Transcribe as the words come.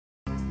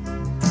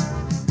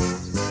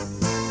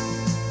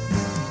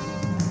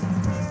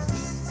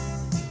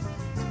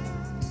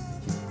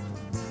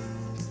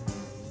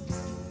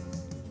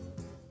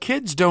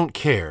Kids don't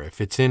care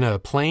if it's in a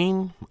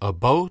plane, a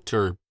boat,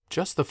 or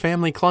just the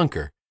family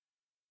clunker.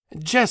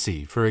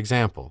 Jesse, for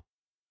example.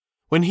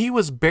 When he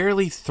was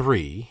barely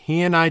 3,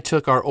 he and I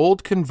took our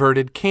old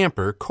converted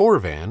camper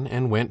Corvan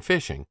and went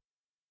fishing.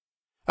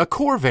 A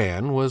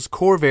Corvan was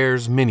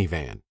Corvair's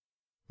minivan.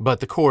 But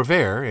the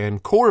Corvair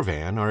and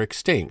Corvan are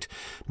extinct.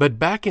 But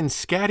back in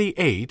Scatty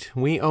 8,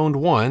 we owned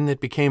one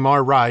that became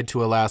our ride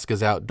to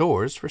Alaska's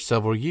outdoors for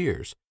several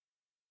years.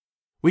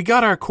 We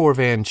got our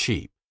Corvan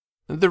cheap.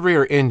 The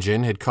rear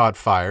engine had caught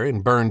fire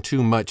and burned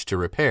too much to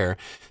repair,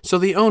 so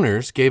the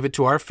owners gave it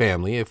to our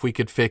family if we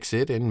could fix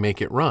it and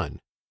make it run.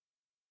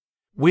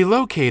 We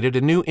located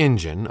a new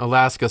engine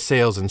Alaska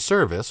Sales and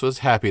Service was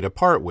happy to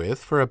part with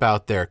for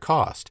about their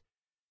cost.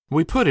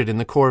 We put it in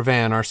the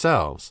Corvan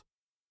ourselves.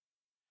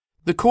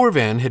 The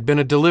Corvan had been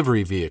a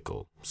delivery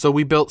vehicle, so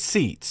we built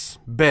seats,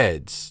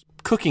 beds,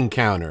 cooking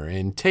counter,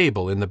 and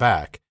table in the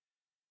back.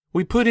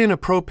 We put in a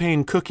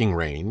propane cooking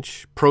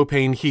range,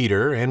 propane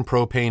heater, and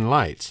propane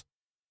lights.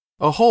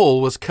 A hole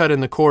was cut in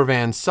the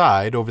Corvan's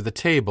side over the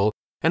table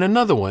and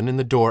another one in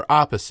the door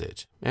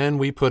opposite, and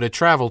we put a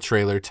travel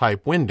trailer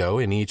type window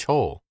in each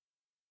hole.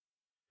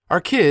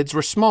 Our kids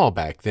were small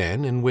back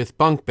then, and with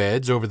bunk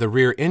beds over the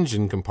rear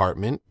engine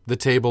compartment, the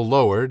table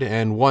lowered,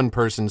 and one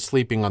person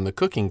sleeping on the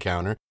cooking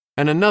counter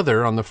and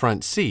another on the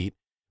front seat,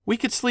 we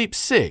could sleep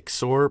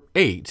 6 or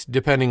 8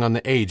 depending on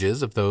the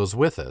ages of those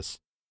with us.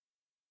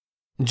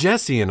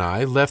 Jesse and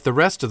I left the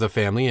rest of the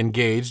family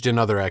engaged in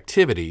other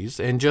activities,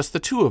 and just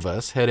the two of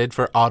us headed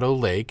for Otto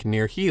Lake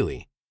near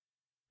Healy.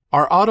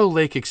 Our Otto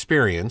Lake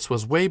experience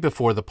was way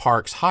before the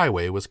park's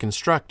highway was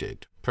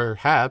constructed,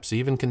 perhaps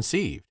even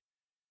conceived.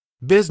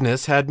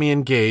 Business had me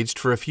engaged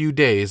for a few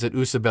days at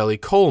Usabelli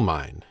coal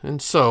mine,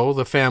 and so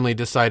the family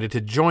decided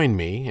to join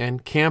me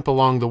and camp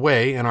along the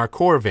way in our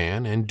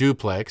Corvan and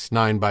duplex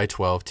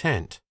 9x12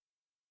 tent.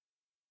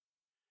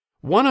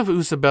 One of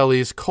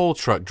Usabelli's coal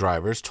truck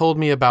drivers told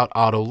me about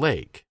Otto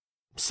Lake,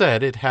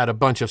 said it had a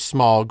bunch of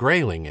small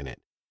grayling in it.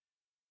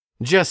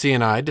 Jesse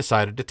and I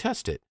decided to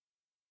test it.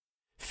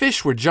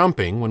 Fish were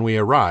jumping when we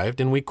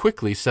arrived, and we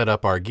quickly set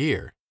up our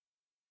gear.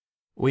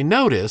 We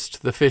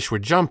noticed the fish were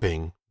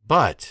jumping,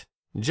 but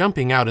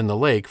jumping out in the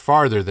lake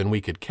farther than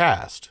we could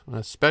cast,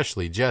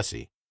 especially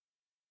Jesse.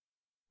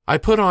 I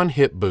put on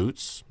hip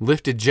boots,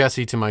 lifted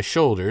Jesse to my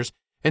shoulders,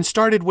 and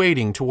started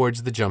wading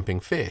towards the jumping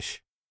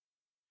fish.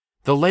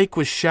 The lake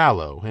was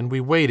shallow, and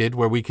we waded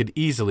where we could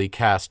easily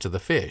cast to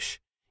the fish.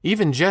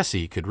 Even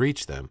Jesse could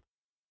reach them.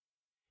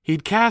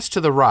 He'd cast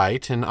to the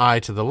right and I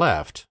to the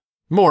left.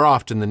 More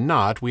often than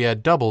not, we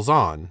had doubles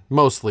on,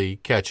 mostly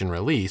catch and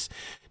release,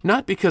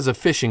 not because of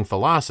fishing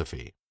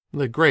philosophy.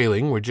 The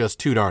grayling were just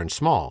too darn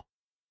small.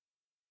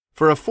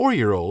 For a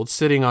 4-year-old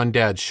sitting on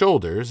Dad's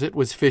shoulders, it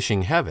was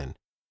fishing heaven.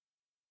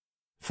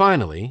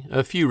 Finally,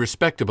 a few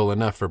respectable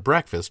enough for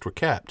breakfast were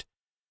kept.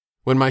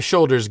 When my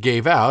shoulders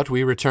gave out,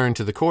 we returned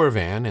to the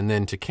Corvan and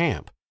then to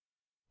camp.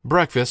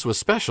 Breakfast was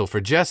special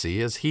for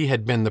Jesse, as he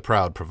had been the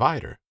proud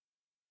provider.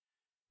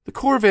 The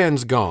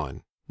Corvan's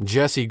gone.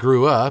 Jesse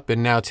grew up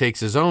and now takes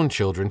his own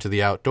children to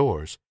the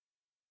outdoors.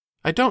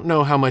 I don't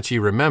know how much he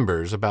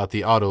remembers about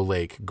the Otto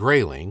Lake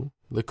grayling,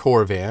 the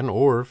Corvan,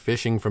 or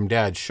fishing from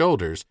Dad's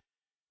shoulders,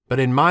 but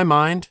in my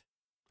mind,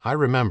 I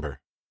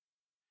remember.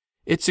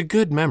 It's a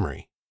good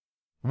memory,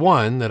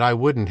 one that I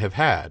wouldn't have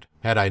had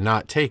I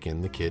not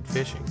taken the kid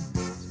fishing.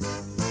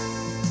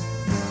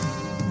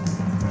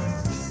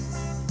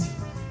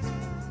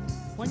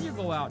 When you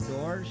go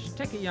outdoors,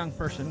 take a young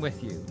person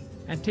with you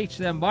and teach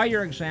them by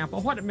your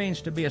example what it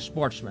means to be a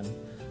sportsman.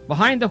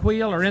 Behind the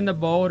wheel or in the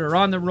boat or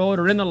on the road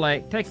or in the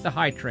lake, take the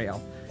high trail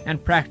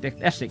and practice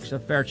ethics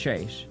of fair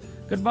chase.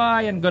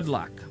 Goodbye and good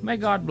luck. May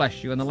God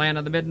bless you in the land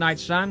of the midnight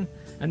sun,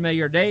 and may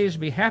your days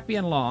be happy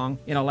and long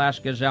in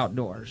Alaska's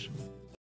outdoors.